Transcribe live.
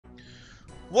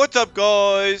What's up,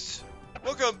 guys?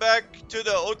 Welcome back to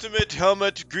the Ultimate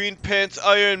Helmet Green Pants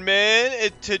Iron Man.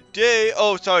 And today,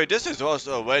 oh sorry, this is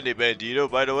also Wendy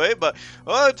Bandito, by the way. But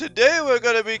today we're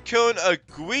gonna be killing a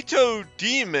Guito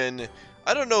demon.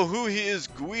 I don't know who he is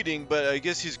greeting, but I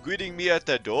guess he's greeting me at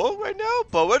the door right now.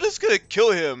 But we're just gonna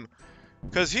kill him,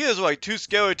 cause he is like too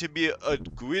scary to be a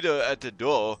greeter at the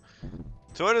door.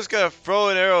 So we're just gonna throw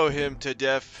an arrow him to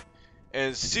death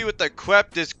and see what the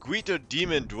crap this Guito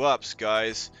demon drops,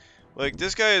 guys. Like,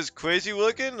 this guy is crazy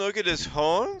looking. Look at his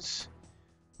horns.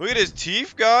 Look at his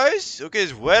teeth, guys. Look at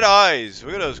his red eyes.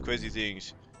 Look at those crazy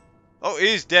things. Oh,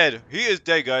 he's dead. He is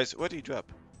dead, guys. What did he drop?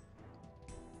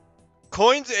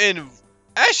 Coins and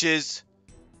ashes?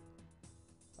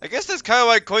 I guess that's kind of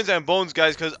like coins and bones,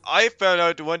 guys, because I found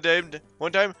out one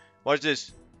time, watch this.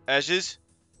 Ashes.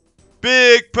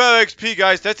 Big Pro XP,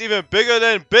 guys. That's even bigger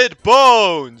than big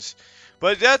bones.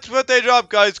 But that's what they drop,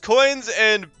 guys. Coins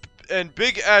and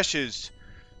big ashes.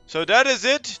 So that is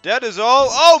it. That is all.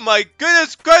 Oh my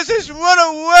goodness gracious, run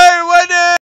away, Wendy!